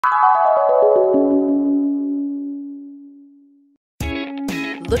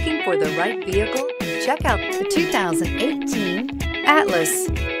Looking for the right vehicle? Check out the 2018 Atlas.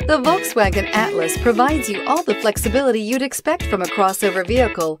 The Volkswagen Atlas provides you all the flexibility you'd expect from a crossover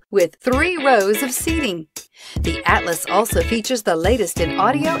vehicle with 3 rows of seating. The Atlas also features the latest in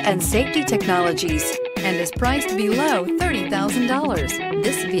audio and safety technologies and is priced below $30,000.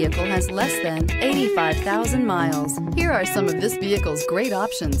 This vehicle has less than 85,000 miles. Here are some of this vehicle's great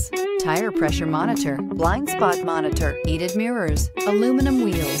options: tire pressure monitor, blind spot monitor, heated mirrors, aluminum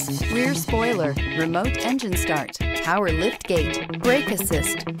wheels, rear spoiler, remote engine start, power lift gate, brake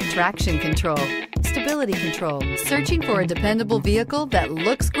assist, traction control, stability control. Searching for a dependable vehicle that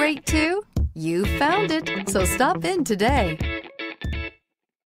looks great too? You found it, so stop in today.